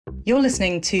You're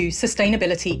listening to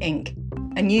Sustainability Inc.,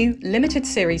 a new limited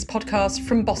series podcast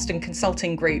from Boston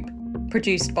Consulting Group,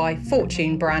 produced by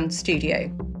Fortune Brand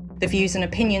Studio. The views and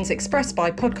opinions expressed by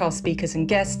podcast speakers and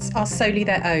guests are solely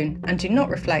their own and do not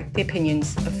reflect the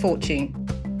opinions of Fortune.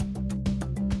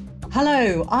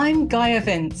 Hello, I'm Gaia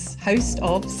Vince, host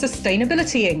of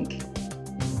Sustainability Inc.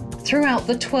 Throughout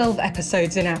the 12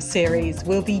 episodes in our series,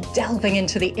 we'll be delving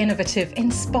into the innovative,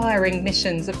 inspiring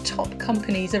missions of top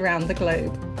companies around the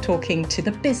globe, talking to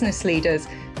the business leaders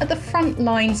at the front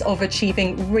lines of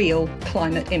achieving real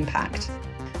climate impact.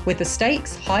 With the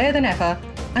stakes higher than ever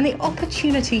and the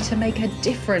opportunity to make a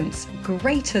difference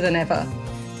greater than ever,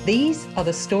 these are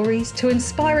the stories to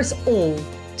inspire us all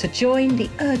to join the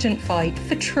urgent fight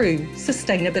for true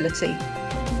sustainability.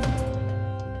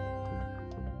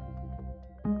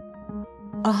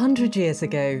 100 years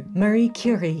ago, Marie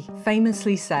Curie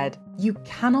famously said, "You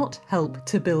cannot help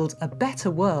to build a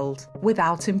better world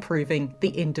without improving the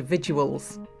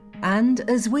individuals." And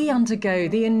as we undergo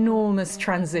the enormous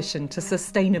transition to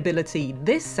sustainability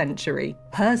this century,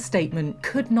 her statement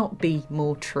could not be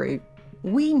more true.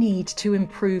 We need to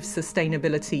improve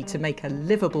sustainability to make a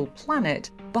livable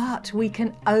planet, but we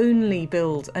can only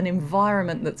build an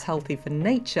environment that's healthy for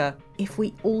nature if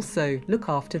we also look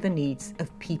after the needs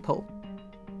of people.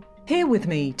 Here with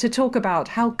me to talk about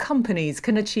how companies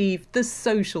can achieve the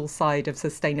social side of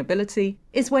sustainability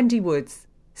is Wendy Woods,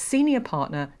 Senior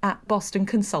Partner at Boston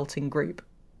Consulting Group.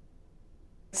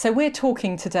 So we're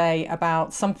talking today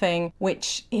about something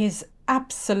which is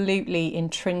absolutely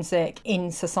intrinsic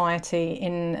in society,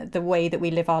 in the way that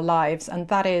we live our lives, and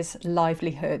that is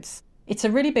livelihoods. It's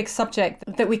a really big subject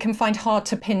that we can find hard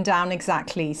to pin down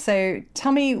exactly. So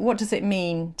tell me, what does it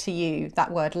mean to you,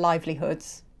 that word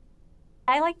livelihoods?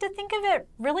 I like to think of it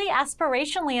really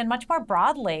aspirationally and much more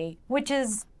broadly, which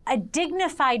is a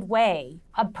dignified way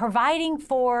of providing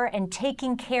for and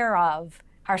taking care of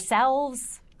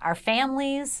ourselves, our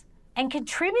families, and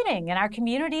contributing in our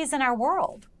communities and our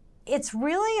world. It's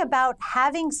really about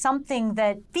having something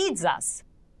that feeds us.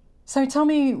 So tell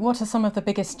me, what are some of the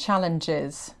biggest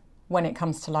challenges when it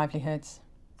comes to livelihoods?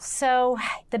 So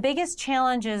the biggest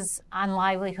challenges on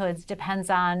livelihoods depends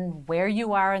on where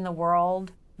you are in the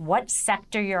world, what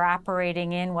sector you're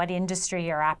operating in, what industry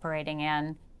you're operating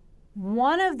in.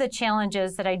 One of the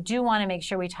challenges that I do want to make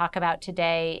sure we talk about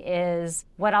today is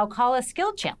what I'll call a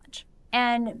skill challenge.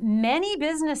 And many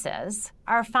businesses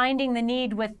are finding the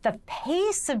need, with the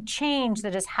pace of change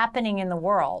that is happening in the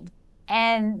world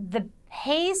and the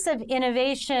pace of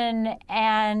innovation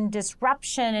and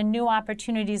disruption and new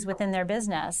opportunities within their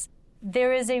business,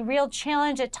 there is a real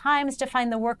challenge at times to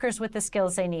find the workers with the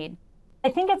skills they need. I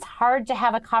think it's hard to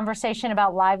have a conversation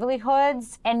about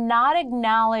livelihoods and not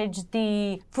acknowledge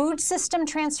the food system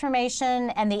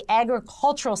transformation and the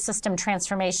agricultural system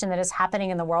transformation that is happening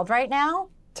in the world right now.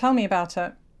 Tell me about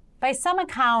it. By some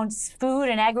accounts, food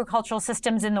and agricultural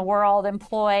systems in the world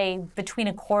employ between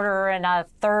a quarter and a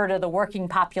third of the working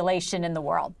population in the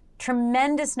world.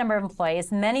 Tremendous number of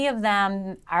employees. Many of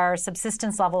them are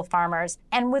subsistence level farmers.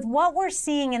 And with what we're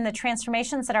seeing in the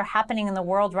transformations that are happening in the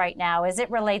world right now, as it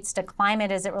relates to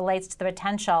climate, as it relates to the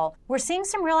potential, we're seeing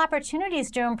some real opportunities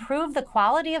to improve the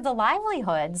quality of the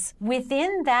livelihoods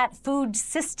within that food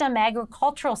system,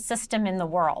 agricultural system in the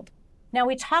world. Now,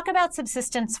 we talk about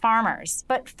subsistence farmers,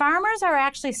 but farmers are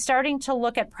actually starting to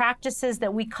look at practices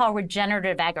that we call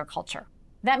regenerative agriculture.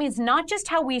 That means not just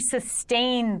how we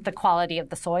sustain the quality of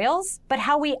the soils, but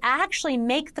how we actually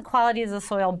make the quality of the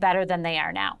soil better than they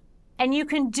are now. And you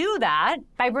can do that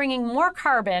by bringing more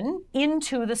carbon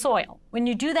into the soil. When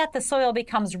you do that, the soil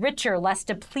becomes richer, less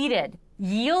depleted.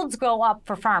 Yields go up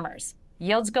for farmers.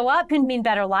 Yields go up can mean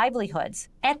better livelihoods.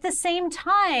 At the same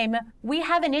time, we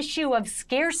have an issue of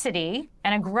scarcity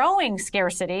and a growing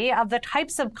scarcity of the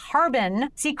types of carbon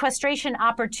sequestration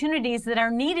opportunities that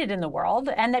are needed in the world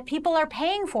and that people are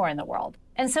paying for in the world.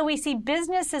 And so we see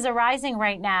businesses arising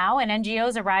right now and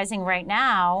NGOs arising right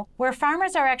now where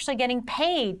farmers are actually getting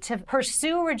paid to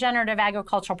pursue regenerative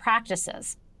agricultural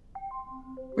practices.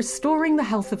 Restoring the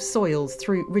health of soils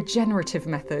through regenerative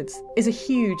methods is a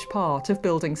huge part of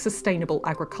building sustainable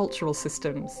agricultural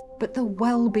systems, but the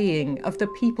well-being of the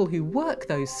people who work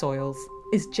those soils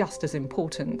is just as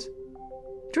important.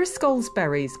 Driscoll's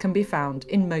berries can be found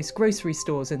in most grocery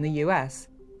stores in the US,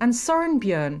 and Soren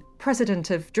Bjørn,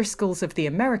 president of Driscoll's of the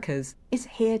Americas, is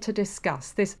here to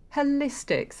discuss this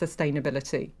holistic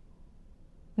sustainability.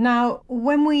 Now,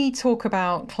 when we talk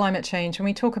about climate change, when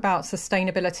we talk about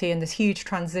sustainability and this huge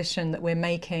transition that we're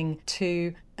making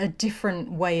to a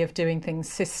different way of doing things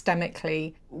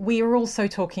systemically, we are also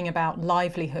talking about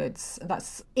livelihoods.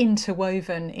 That's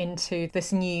interwoven into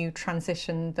this new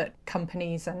transition that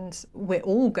companies and we're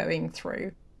all going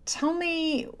through. Tell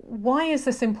me, why is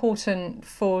this important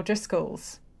for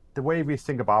Driscoll's? The way we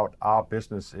think about our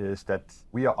business is that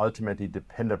we are ultimately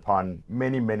dependent upon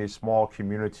many, many small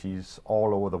communities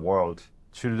all over the world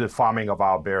to do the farming of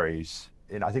our berries.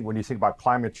 And I think when you think about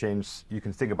climate change, you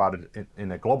can think about it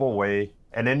in a global way,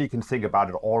 and then you can think about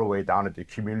it all the way down at the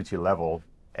community level.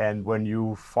 And when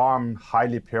you farm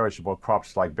highly perishable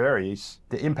crops like berries,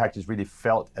 the impact is really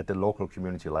felt at the local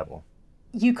community level.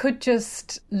 You could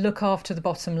just look after the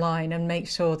bottom line and make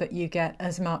sure that you get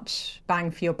as much bang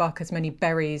for your buck, as many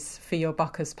berries for your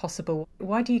buck as possible.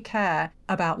 Why do you care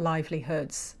about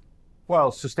livelihoods?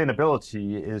 Well,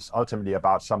 sustainability is ultimately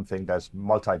about something that's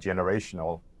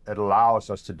multi-generational. It allows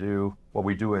us to do what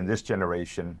we do in this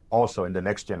generation, also in the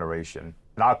next generation.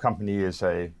 And our company is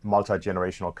a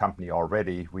multi-generational company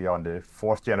already. We are in the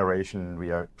fourth generation.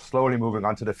 We are slowly moving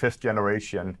on to the fifth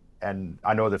generation. And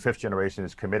I know the fifth generation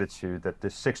is committed to that the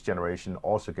sixth generation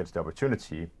also gets the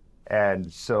opportunity.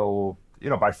 And so,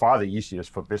 by far the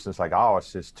easiest for business like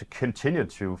ours is to continue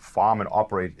to farm and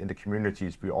operate in the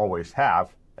communities we always have,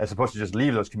 as opposed to just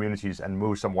leave those communities and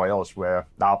move somewhere else where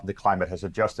now the climate has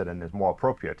adjusted and is more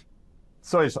appropriate.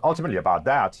 So it's ultimately about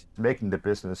that, making the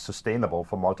business sustainable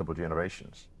for multiple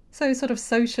generations. So sort of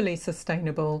socially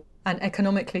sustainable and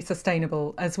economically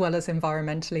sustainable as well as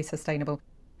environmentally sustainable.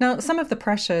 Now, some of the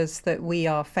pressures that we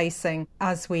are facing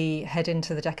as we head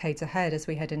into the decades ahead, as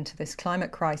we head into this climate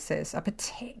crisis, are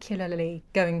particularly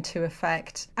going to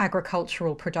affect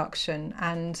agricultural production,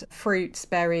 and fruits,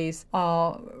 berries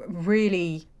are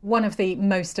really one of the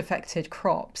most affected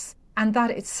crops. And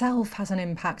that itself has an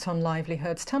impact on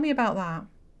livelihoods. Tell me about that.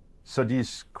 So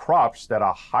these crops that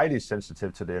are highly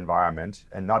sensitive to the environment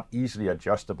and not easily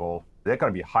adjustable, they're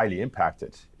going to be highly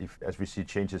impacted as we see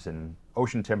changes in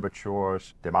ocean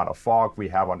temperatures, the amount of fog we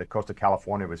have on the coast of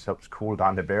California, which helps cool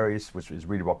down the berries, which is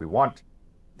really what we want.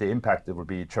 The impact will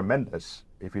be tremendous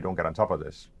if we don't get on top of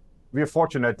this. We are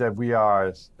fortunate that we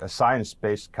are a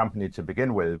science-based company to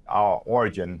begin with. Our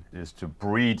origin is to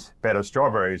breed better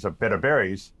strawberries or better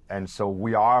berries. And so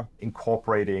we are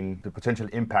incorporating the potential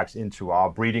impacts into our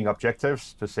breeding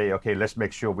objectives to say, okay, let's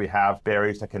make sure we have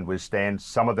berries that can withstand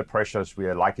some of the pressures we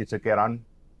are likely to get on.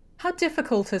 How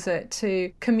difficult is it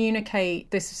to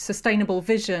communicate this sustainable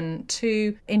vision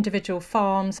to individual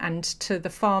farms and to the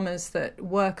farmers that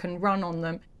work and run on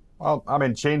them? Well,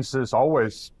 change is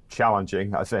always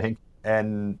challenging, I think.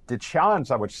 And the challenge,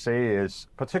 I would say, is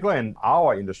particularly in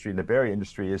our industry, in the berry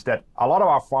industry, is that a lot of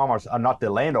our farmers are not the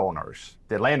landowners.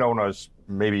 The landowners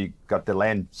maybe got the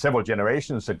land several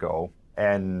generations ago,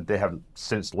 and they have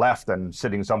since left and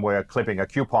sitting somewhere clipping a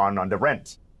coupon on the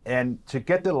rent. And to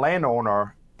get the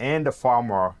landowner and the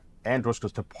farmer and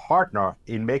Driscoll's to partner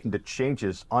in making the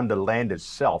changes on the land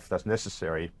itself that's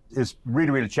necessary is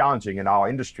really, really challenging in our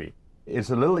industry.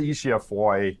 It's a little easier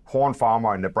for a corn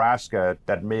farmer in Nebraska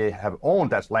that may have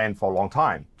owned that land for a long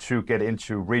time to get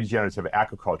into regenerative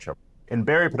agriculture. In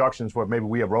berry productions where maybe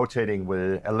we are rotating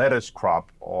with a lettuce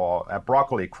crop or a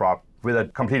broccoli crop with a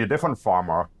completely different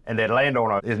farmer, and that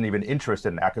landowner isn't even interested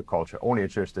in agriculture, only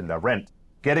interested in the rent,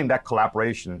 getting that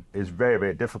collaboration is very,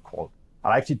 very difficult.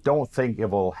 I actually don't think it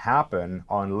will happen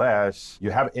unless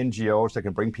you have NGOs that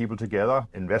can bring people together,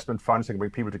 investment funds that can bring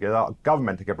people together, a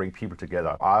government that can bring people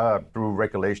together, either through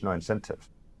regulation or incentives.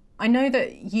 I know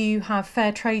that you have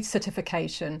fair trade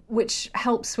certification, which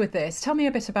helps with this. Tell me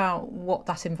a bit about what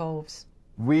that involves.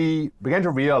 We began to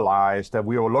realize that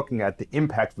we were looking at the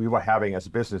impact we were having as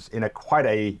a business in quite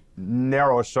a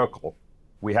narrow circle.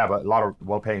 We have a lot of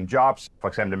well-paying jobs. For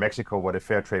example, in Mexico, where the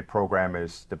Fair Trade program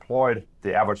is deployed,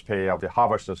 the average pay of the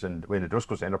harvesters in the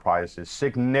Driscoll's enterprise is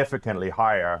significantly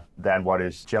higher than what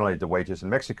is generally the wages in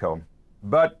Mexico.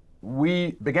 But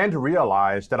we began to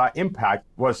realize that our impact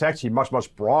was actually much,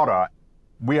 much broader.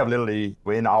 We have literally,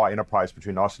 in our enterprise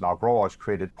between us and our growers,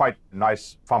 created quite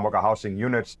nice farm worker housing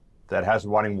units that has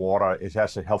running water. It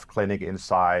has a health clinic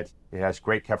inside. It has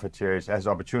great cafeterias. It has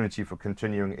opportunity for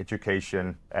continuing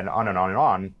education and on and on and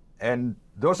on. And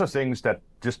those are things that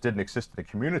just didn't exist in the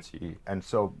community. And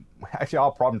so actually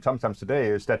our problem sometimes today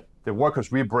is that the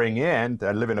workers we bring in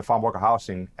that live in the farm worker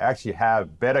housing actually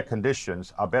have better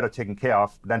conditions, are better taken care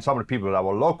of than some of the people that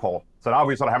were local. So now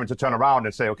we're sort of having to turn around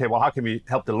and say, okay, well, how can we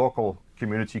help the local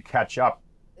community catch up?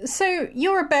 So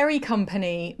you're a berry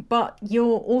company, but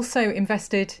you're also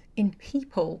invested in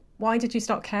people. Why did you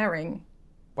start caring?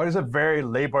 Well, it's a very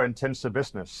labor-intensive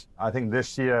business. I think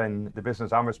this year in the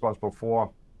business I'm responsible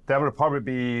for, there will probably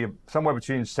be somewhere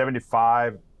between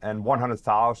 75 and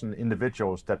 100,000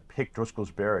 individuals that pick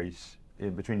Driscoll's berries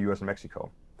in between US and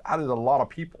Mexico. That is a lot of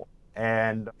people.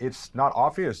 And it's not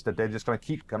obvious that they're just going to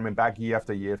keep coming back year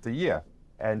after year after year.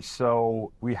 And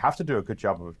so we have to do a good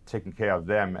job of taking care of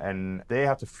them. And they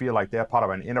have to feel like they're part of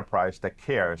an enterprise that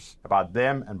cares about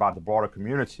them and about the broader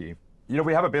community. You know,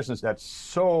 we have a business that's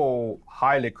so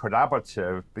highly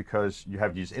collaborative because you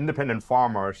have these independent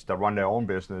farmers that run their own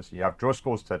business. You have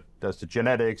Driscoll's that does the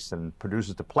genetics and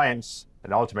produces the plants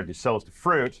and ultimately sells the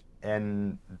fruit.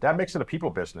 And that makes it a people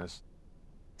business.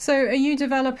 So are you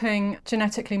developing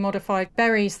genetically modified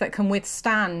berries that can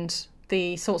withstand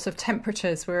the sorts of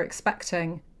temperatures we're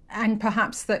expecting, and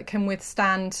perhaps that can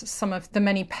withstand some of the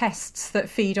many pests that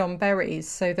feed on berries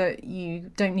so that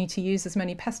you don't need to use as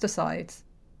many pesticides?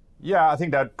 Yeah, I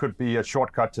think that could be a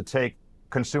shortcut to take.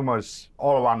 Consumers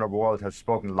all around the world have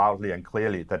spoken loudly and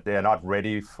clearly that they are not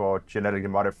ready for genetically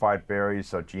modified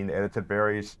berries or gene-edited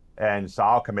berries. And so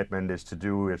our commitment is to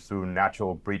do it through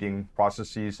natural breeding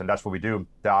processes, and that's what we do.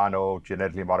 There are no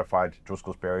genetically modified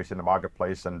Driscoll's berries in the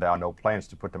marketplace, and there are no plans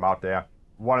to put them out there.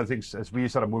 One of the things as we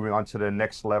sort of moving on to the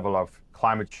next level of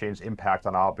climate change impact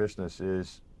on our business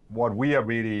is what we are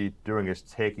really doing is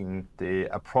taking the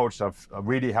approach of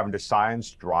really having the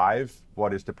science drive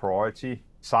what is the priority.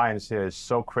 Science here is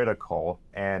so critical,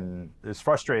 and it's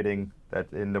frustrating that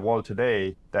in the world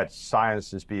today that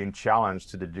science is being challenged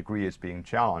to the degree it's being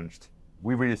challenged.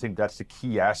 We really think that's the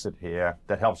key asset here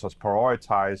that helps us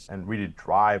prioritize and really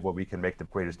drive where we can make the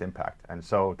greatest impact. And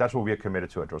so that's what we are committed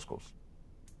to at Driscoll's.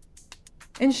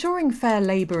 Ensuring fair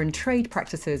labour and trade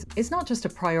practices is not just a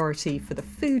priority for the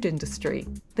food industry.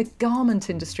 The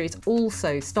garment industry is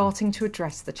also starting to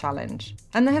address the challenge.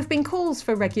 And there have been calls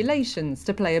for regulations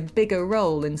to play a bigger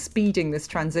role in speeding this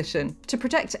transition to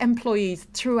protect employees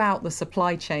throughout the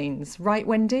supply chains. Right,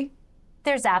 Wendy?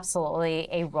 There's absolutely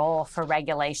a role for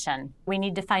regulation. We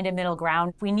need to find a middle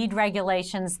ground. We need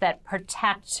regulations that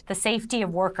protect the safety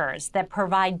of workers, that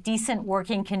provide decent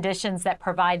working conditions, that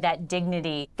provide that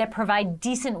dignity, that provide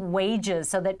decent wages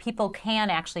so that people can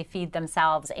actually feed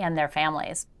themselves and their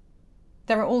families.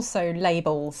 There are also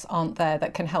labels, aren't there,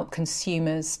 that can help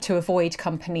consumers to avoid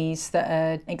companies that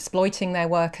are exploiting their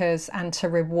workers and to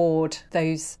reward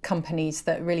those companies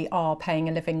that really are paying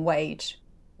a living wage.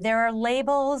 There are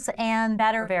labels and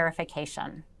better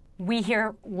verification. We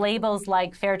hear labels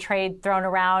like fair trade thrown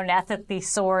around, ethically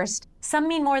sourced. Some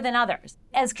mean more than others.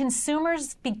 As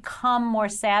consumers become more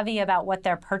savvy about what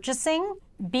they're purchasing,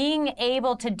 being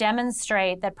able to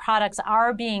demonstrate that products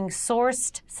are being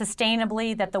sourced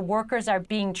sustainably, that the workers are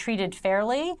being treated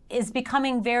fairly, is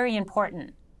becoming very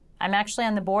important. I'm actually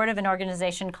on the board of an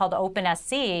organization called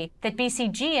OpenSC that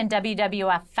BCG and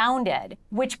WWF founded,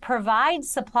 which provides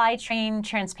supply chain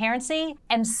transparency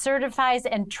and certifies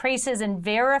and traces and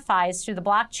verifies through the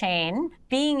blockchain,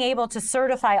 being able to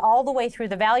certify all the way through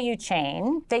the value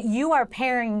chain that you are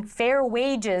paying fair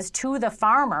wages to the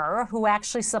farmer who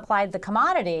actually supplied the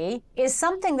commodity is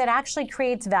something that actually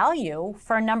creates value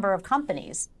for a number of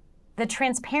companies. The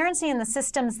transparency in the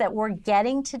systems that we're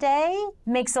getting today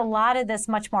makes a lot of this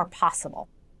much more possible.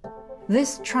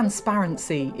 This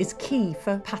transparency is key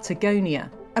for Patagonia,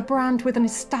 a brand with an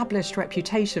established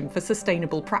reputation for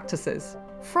sustainable practices.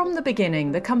 From the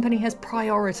beginning, the company has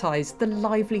prioritised the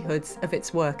livelihoods of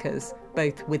its workers,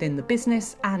 both within the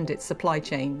business and its supply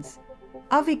chains.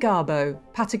 Avi Garbo,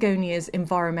 Patagonia's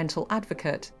environmental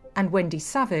advocate, and Wendy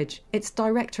Savage, its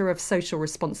Director of Social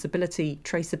Responsibility,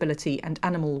 Traceability and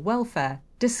Animal Welfare,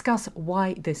 discuss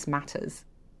why this matters.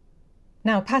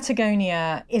 Now,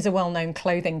 Patagonia is a well-known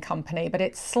clothing company, but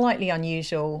it's slightly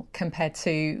unusual compared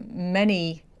to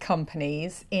many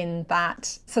companies in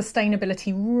that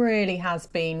sustainability really has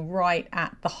been right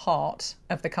at the heart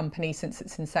of the company since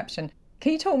its inception.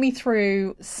 Can you talk me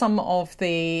through some of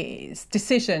the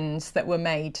decisions that were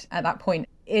made at that point?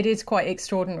 It is quite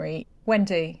extraordinary.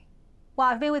 Wendy? Well,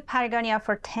 I've been with Patagonia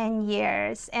for 10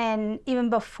 years. And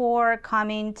even before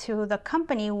coming to the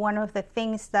company, one of the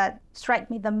things that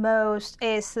strike me the most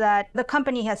is that the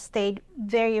company has stayed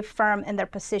very firm in their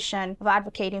position of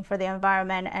advocating for the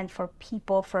environment and for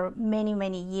people for many,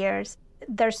 many years.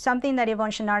 There's something that Yvon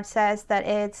Chouinard says that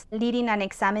it's leading an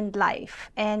examined life.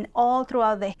 And all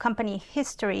throughout the company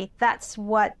history, that's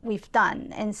what we've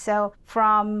done. And so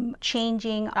from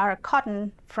changing our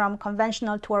cotton from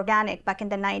conventional to organic back in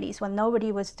the 90s when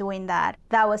nobody was doing that,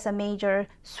 that was a major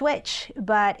switch.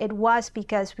 But it was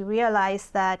because we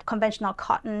realized that conventional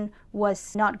cotton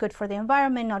was not good for the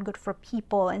environment, not good for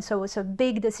people. And so it was a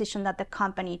big decision that the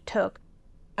company took.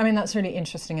 I mean, that's really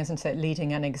interesting, isn't it?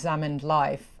 Leading an examined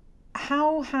life.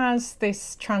 How has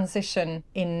this transition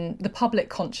in the public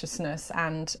consciousness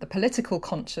and the political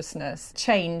consciousness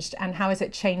changed, and how is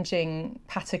it changing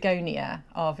Patagonia,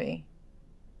 Avi?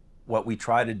 What we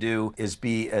try to do is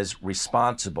be as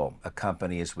responsible a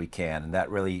company as we can. And that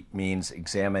really means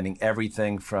examining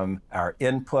everything from our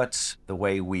inputs, the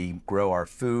way we grow our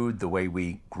food, the way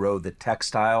we grow the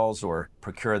textiles or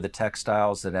procure the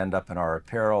textiles that end up in our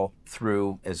apparel,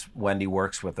 through, as Wendy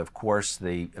works with, of course,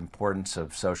 the importance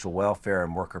of social welfare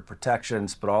and worker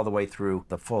protections, but all the way through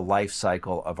the full life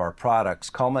cycle of our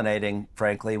products, culminating,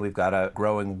 frankly, we've got a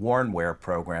growing worn wear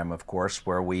program, of course,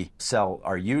 where we sell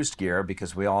our used gear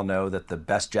because we all know that the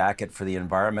best jacket for the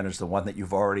environment is the one that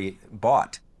you've already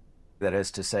bought. That is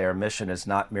to say, our mission is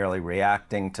not merely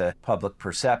reacting to public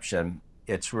perception,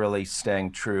 it's really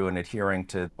staying true and adhering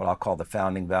to what I'll call the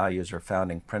founding values or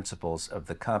founding principles of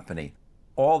the company.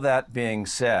 All that being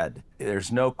said,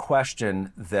 there's no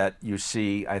question that you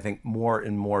see, I think, more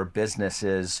and more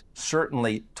businesses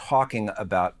certainly talking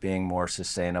about being more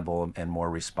sustainable and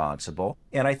more responsible.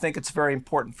 And I think it's very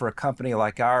important for a company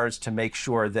like ours to make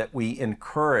sure that we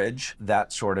encourage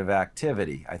that sort of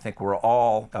activity. I think we're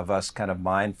all of us kind of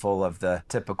mindful of the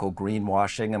typical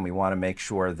greenwashing, and we want to make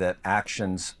sure that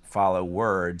actions follow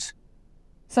words.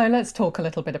 So let's talk a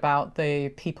little bit about the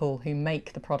people who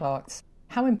make the products.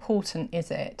 How important is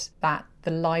it that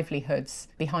the livelihoods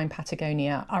behind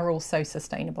Patagonia are also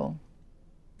sustainable?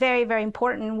 Very, very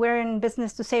important. We're in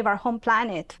business to save our home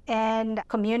planet, and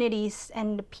communities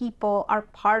and people are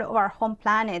part of our home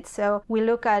planet. So we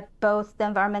look at both the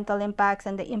environmental impacts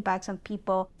and the impacts on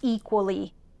people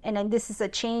equally. And then this is a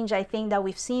change, I think, that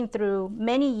we've seen through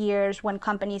many years when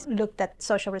companies looked at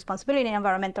social responsibility and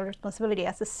environmental responsibility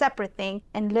as a separate thing.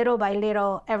 And little by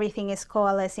little, everything is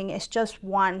coalescing. It's just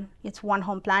one. It's one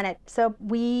home planet. So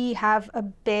we have a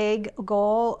big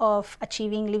goal of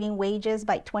achieving living wages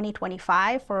by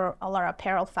 2025 for all our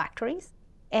apparel factories.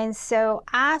 And so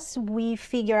as we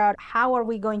figure out how are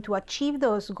we going to achieve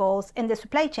those goals in the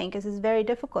supply chain, because it's very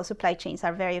difficult, supply chains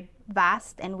are very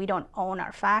vast and we don't own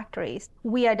our factories,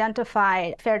 we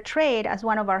identified fair trade as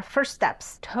one of our first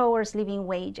steps towards living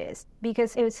wages,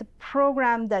 because it was a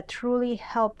program that truly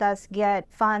helped us get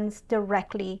funds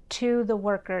directly to the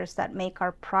workers that make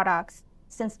our products.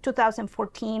 Since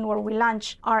 2014, where we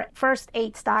launched our first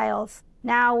 8 styles,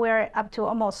 now we're up to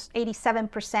almost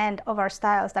 87% of our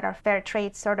styles that are fair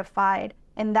trade certified.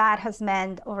 And that has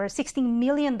meant over $16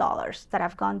 million that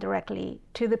have gone directly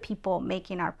to the people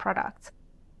making our products.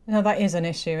 Now, that is an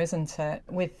issue, isn't it?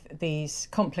 With these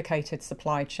complicated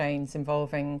supply chains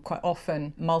involving quite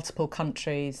often multiple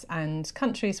countries, and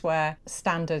countries where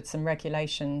standards and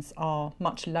regulations are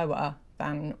much lower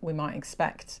than we might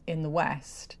expect in the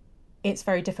West. It's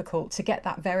very difficult to get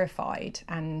that verified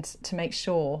and to make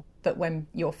sure that when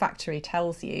your factory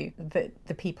tells you that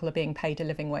the people are being paid a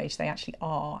living wage, they actually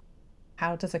are.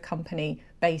 How does a company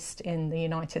based in the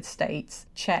United States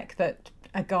check that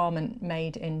a garment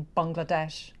made in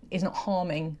Bangladesh is not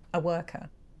harming a worker?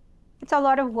 It's a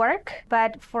lot of work,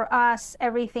 but for us,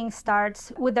 everything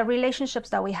starts with the relationships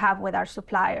that we have with our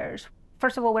suppliers.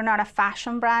 First of all, we're not a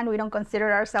fashion brand. We don't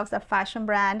consider ourselves a fashion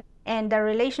brand. And the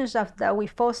relationships that we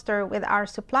foster with our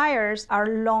suppliers are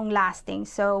long lasting.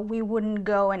 So we wouldn't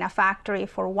go in a factory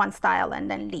for one style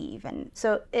and then leave. And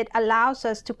so it allows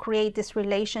us to create these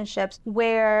relationships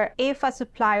where if a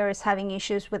supplier is having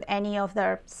issues with any of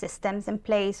their systems in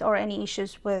place or any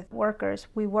issues with workers,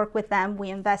 we work with them, we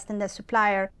invest in the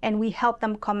supplier, and we help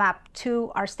them come up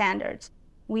to our standards.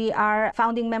 We are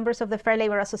founding members of the Fair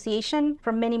Labor Association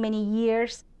for many, many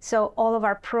years. So all of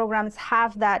our programs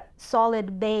have that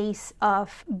solid base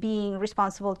of being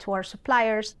responsible to our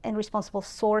suppliers and responsible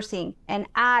sourcing, and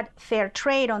add fair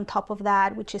trade on top of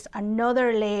that, which is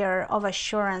another layer of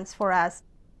assurance for us.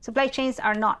 Supply chains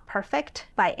are not perfect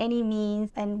by any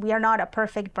means, and we are not a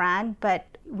perfect brand, but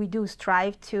we do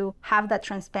strive to have that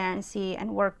transparency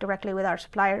and work directly with our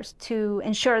suppliers to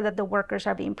ensure that the workers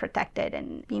are being protected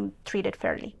and being treated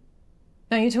fairly.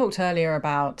 Now, you talked earlier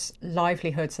about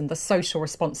livelihoods and the social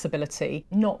responsibility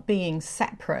not being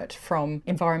separate from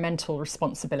environmental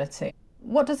responsibility.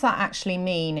 What does that actually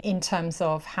mean in terms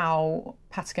of how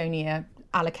Patagonia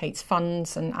allocates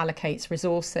funds and allocates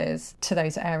resources to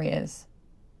those areas?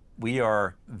 We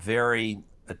are very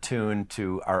attuned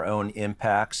to our own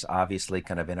impacts, obviously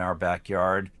kind of in our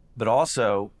backyard, but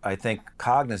also, I think,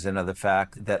 cognizant of the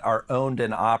fact that are owned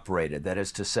and operated. That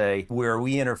is to say, where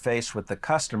we interface with the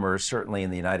customers, certainly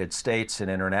in the United States and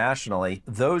internationally,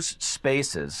 those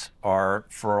spaces are,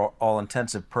 for all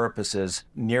intensive purposes,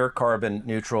 near carbon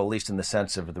neutral, at least in the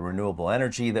sense of the renewable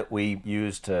energy that we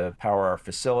use to power our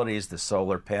facilities, the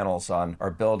solar panels on our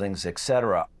buildings,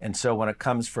 etc. And so when it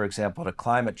comes, for example, to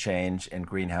climate change and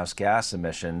greenhouse gas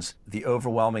emissions, the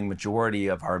overwhelming majority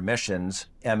of our emissions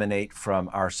emanate from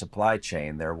our supply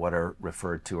chain. They're what are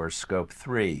referred to as Scope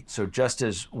 3. So just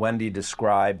as Wendy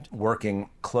described, working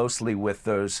closely with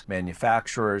those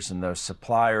manufacturers and those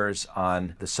suppliers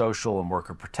on the social and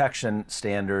worker protection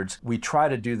standards, we try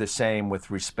to do the same with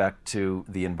respect to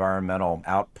the environmental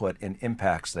output and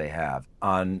impacts they have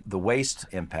on the waste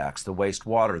impacts, the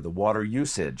wastewater, the water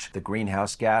usage, the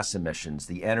greenhouse gas emissions,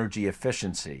 the energy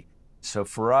efficiency. So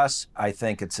for us, I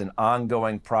think it's an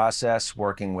ongoing process,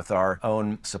 working with our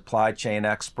own supply chain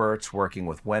experts, working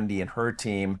with Wendy and her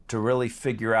team to really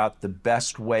figure out the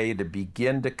best way to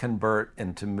begin to convert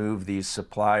and to move these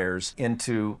suppliers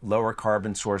into lower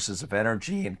carbon sources of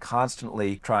energy, and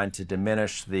constantly trying to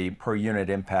diminish the per unit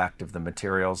impact of the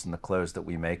materials and the clothes that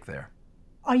we make there.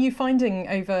 Are you finding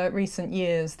over recent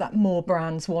years that more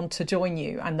brands want to join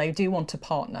you and they do want to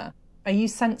partner? Are you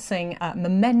sensing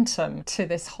momentum to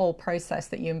this whole process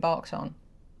that you embarked on?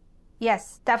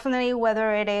 Yes, definitely,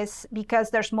 whether it is because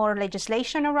there's more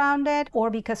legislation around it or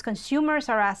because consumers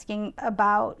are asking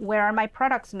about where are my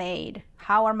products made?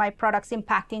 How are my products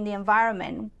impacting the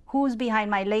environment? Who's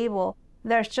behind my label?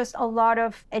 There's just a lot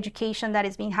of education that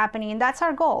is being happening, and that's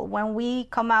our goal. When we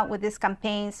come out with these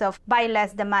campaigns of buy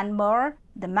less, demand more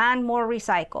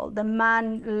recycle,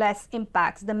 demand less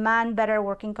impacts, demand better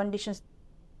working conditions.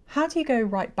 How do you go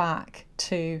right back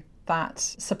to that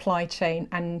supply chain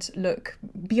and look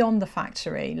beyond the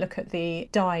factory, look at the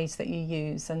dyes that you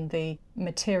use and the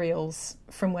materials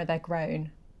from where they're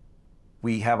grown?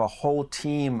 We have a whole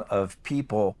team of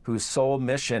people whose sole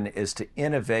mission is to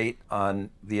innovate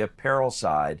on the apparel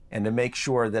side and to make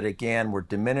sure that, again, we're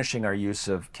diminishing our use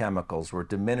of chemicals, we're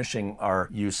diminishing our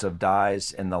use of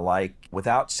dyes and the like,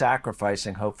 without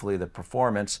sacrificing, hopefully, the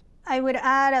performance. I would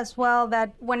add as well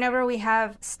that whenever we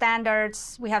have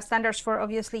standards for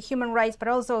obviously human rights, but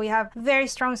also we have very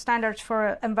strong standards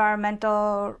for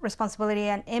environmental responsibility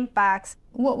and impacts.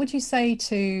 What would you say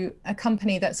to a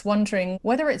company that's wondering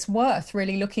whether it's worth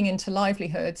really looking into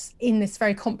livelihoods in this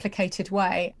very complicated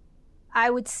way? I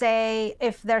would say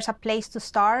if there's a place to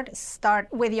start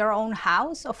with your own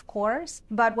house, of course.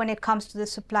 But when it comes to the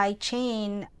supply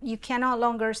chain, you can no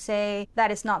longer say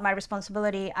that is not my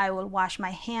responsibility. I will wash my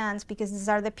hands, because these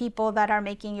are the people that are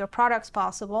making your products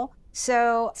possible.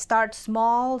 So start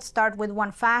small, start with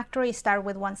one factory, start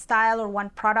with one style or one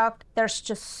product. There's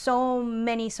just so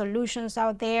many solutions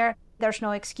out there. There's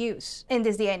no excuse in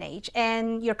this day and age,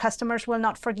 and your customers will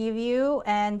not forgive you,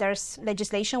 and there's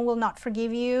legislation will not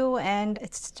forgive you, and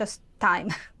it's just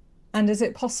time. And is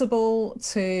it possible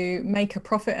to make a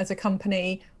profit as a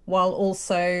company while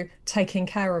also taking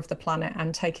care of the planet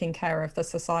and taking care of the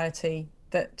society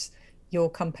that your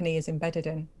company is embedded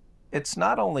in? It's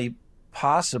not only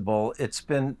possible, it's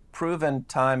been proven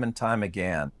time and time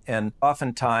again. And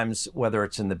oftentimes, whether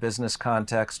it's in the business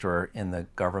context or in the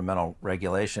governmental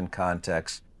regulation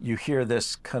context, you hear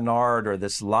this canard or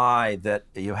this lie that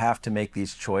you have to make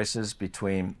these choices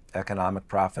between economic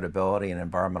profitability and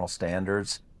environmental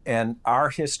standards. And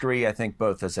our history, I think,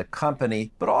 both as a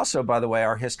company, but also, by the way,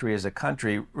 our history as a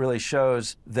country really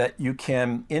shows that you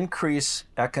can increase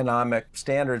economic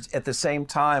standards at the same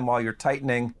time while you're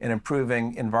tightening and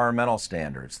improving environmental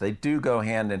standards. They do go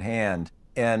hand in hand.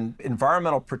 And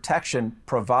environmental protection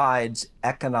provides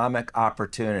economic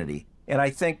opportunity. And I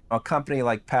think a company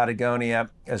like Patagonia,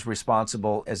 as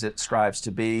responsible as it strives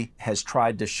to be, has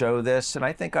tried to show this. And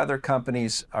I think other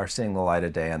companies are seeing the light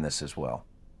of day on this as well.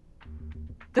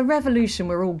 The revolution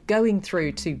we're all going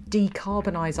through to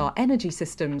decarbonise our energy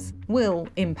systems will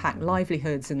impact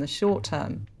livelihoods in the short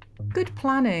term. Good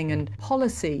planning and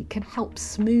policy can help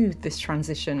smooth this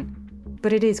transition,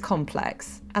 but it is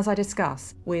complex, as I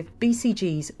discuss with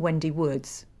BCG's Wendy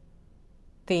Woods.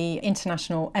 The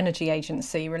International Energy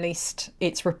Agency released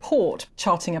its report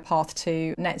charting a path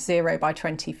to net zero by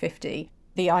 2050.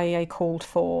 The IEA called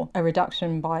for a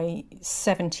reduction by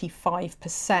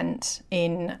 75%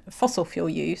 in fossil fuel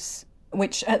use,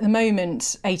 which at the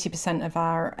moment, 80% of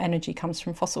our energy comes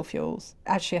from fossil fuels.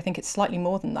 Actually, I think it's slightly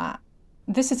more than that.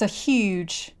 This is a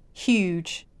huge,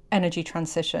 huge energy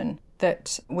transition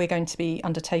that we're going to be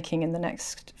undertaking in the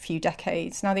next few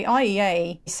decades. Now, the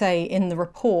IEA say in the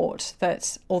report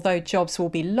that although jobs will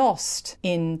be lost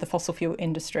in the fossil fuel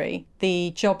industry,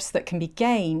 the jobs that can be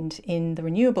gained in the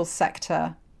renewables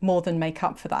sector more than make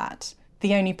up for that.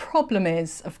 The only problem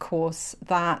is, of course,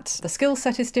 that the skill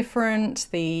set is different,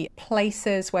 the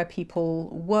places where people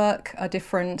work are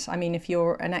different. I mean, if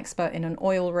you're an expert in an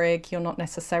oil rig, you're not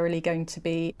necessarily going to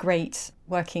be great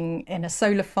working in a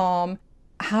solar farm.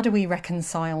 How do we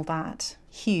reconcile that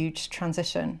huge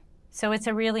transition? So it's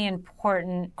a really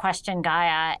important question,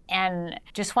 Gaia, and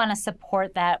just want to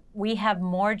support that we have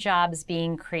more jobs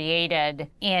being created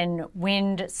in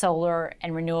wind, solar,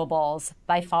 and renewables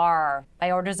by far, by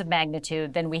orders of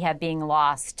magnitude, than we have being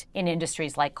lost in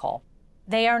industries like coal.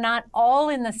 They are not all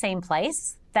in the same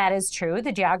place. That is true.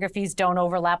 The geographies don't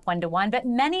overlap one-to-one, but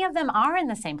many of them are in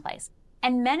the same place.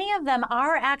 And many of them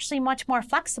are actually much more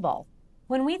flexible.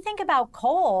 When we think about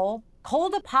coal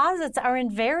deposits are in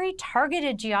very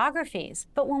targeted geographies.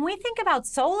 But when we think about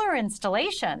solar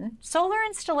installation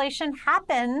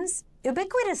happens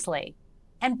ubiquitously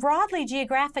and broadly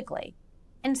geographically.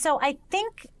 And so I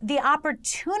think the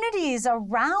opportunities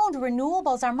around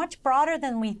renewables are much broader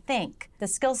than we think. The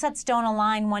skill sets don't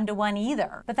align one-to-one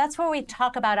either. But that's where we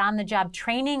talk about on-the-job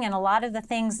training and a lot of the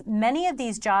things many of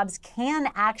these jobs can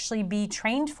actually be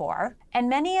trained for. And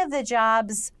many of the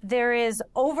jobs, there is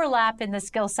overlap in the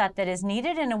skill set that is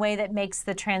needed in a way that makes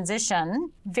the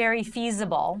transition very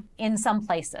feasible in some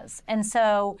places. And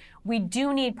so we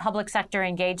do need public sector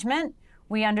engagement.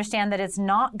 We understand that it's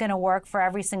not going to work for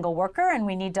every single worker, and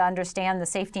we need to understand the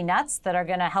safety nets that are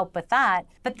going to help with that.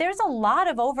 But there's a lot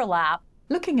of overlap.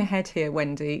 Looking ahead here,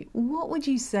 Wendy, what would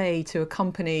you say to a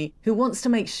company who wants to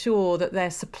make sure that their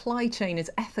supply chain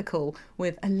is ethical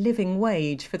with a living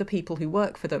wage for the people who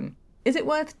work for them? Is it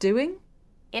worth doing?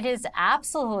 It is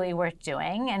absolutely worth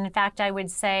doing. And in fact, I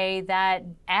would say that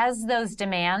as those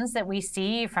demands that we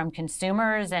see from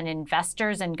consumers and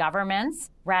investors and governments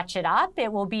ratchet up,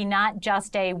 it will be not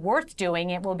just a worth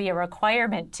doing, it will be a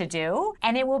requirement to do,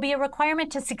 and it will be a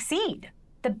requirement to succeed.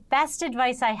 The best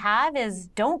advice I have is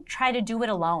don't try to do it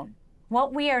alone.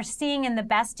 What we are seeing in the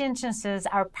best instances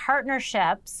are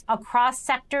partnerships across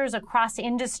sectors, across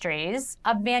industries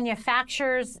of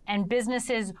manufacturers and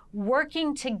businesses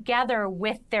working together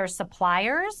with their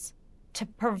suppliers to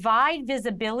provide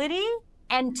visibility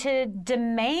and to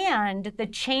demand the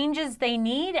changes they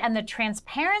need and the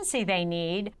transparency they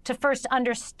need to first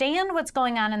understand what's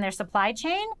going on in their supply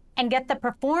chain and get the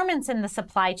performance in the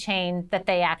supply chain that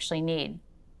they actually need.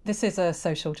 This is a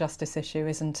social justice issue,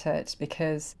 isn't it?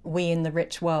 Because we in the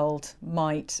rich world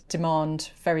might demand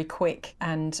very quick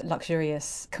and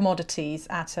luxurious commodities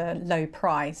at a low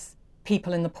price.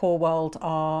 People in the poor world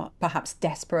are perhaps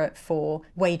desperate for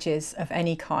wages of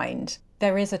any kind.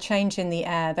 There is a change in the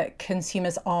air that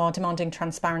consumers are demanding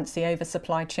transparency over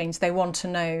supply chains. They want to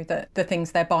know that the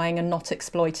things they're buying are not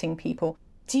exploiting people.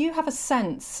 Do you have a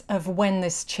sense of when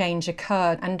this change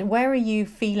occurred and where are you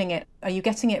feeling it? Are you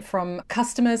getting it from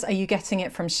customers? Are you getting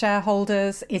it from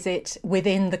shareholders? Is it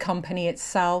within the company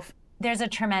itself? There's a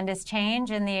tremendous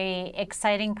change, and the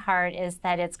exciting part is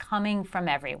that it's coming from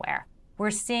everywhere. We're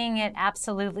seeing it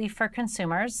absolutely for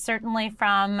consumers, certainly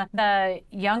from the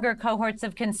younger cohorts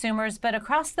of consumers, but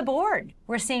across the board.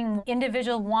 We're seeing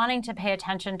individuals wanting to pay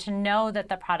attention to know that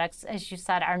the products, as you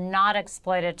said, are not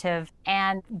exploitative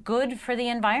and good for the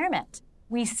environment.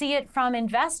 We see it from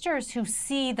investors who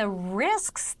see the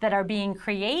risks that are being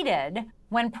created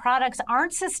when products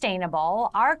aren't sustainable,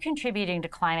 are contributing to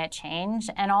climate change,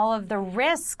 and all of the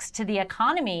risks to the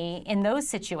economy in those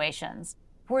situations.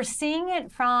 We're seeing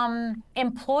it from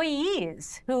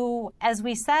employees who, as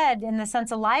we said, in the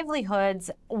sense of livelihoods,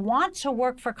 want to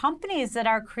work for companies that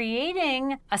are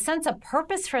creating a sense of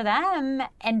purpose for them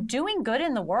and doing good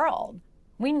in the world.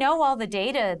 We know all the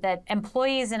data that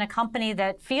employees in a company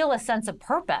that feel a sense of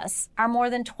purpose are more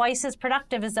than twice as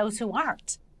productive as those who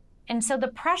aren't. And so the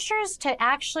pressures to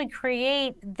actually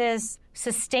create this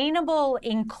sustainable,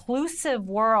 inclusive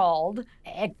world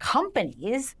at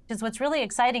companies is what's really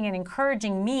exciting and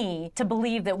encouraging me to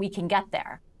believe that we can get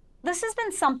there. This has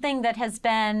been something that has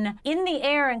been in the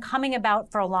air and coming about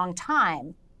for a long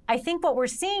time. I think what we're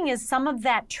seeing is some of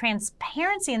that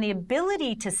transparency and the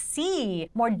ability to see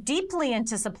more deeply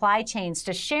into supply chains,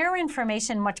 to share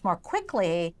information much more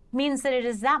quickly, means that it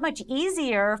is that much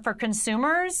easier for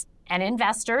consumers and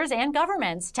investors and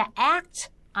governments to act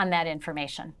on that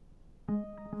information.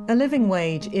 A living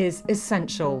wage is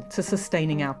essential to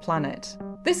sustaining our planet.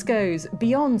 This goes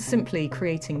beyond simply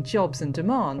creating jobs and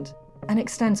demand. and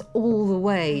extends all the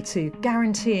way to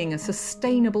guaranteeing a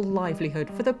sustainable livelihood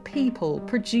for the people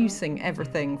producing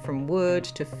everything from wood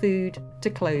to food to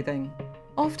clothing.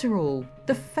 After all,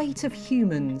 the fate of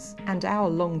humans and our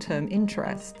long-term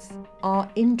interests are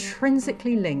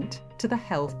intrinsically linked to the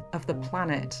health of the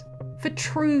planet. For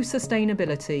true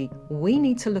sustainability, we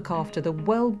need to look after the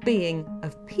well-being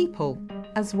of people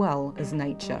as well as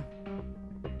nature.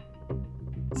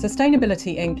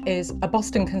 Sustainability Inc. is a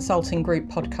Boston Consulting Group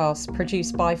podcast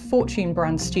produced by Fortune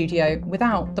Brand Studio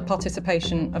without the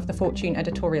participation of the Fortune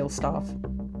editorial staff.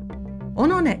 On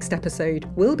our next episode,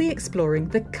 we'll be exploring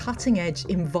the cutting-edge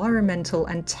environmental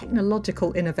and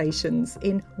technological innovations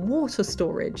in water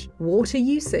storage, water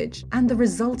usage, and the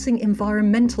resulting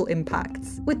environmental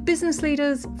impacts with business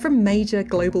leaders from major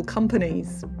global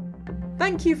companies.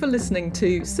 Thank you for listening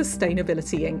to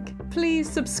Sustainability Inc. Please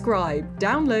subscribe,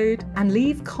 download, and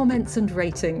leave comments and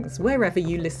ratings wherever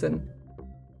you listen.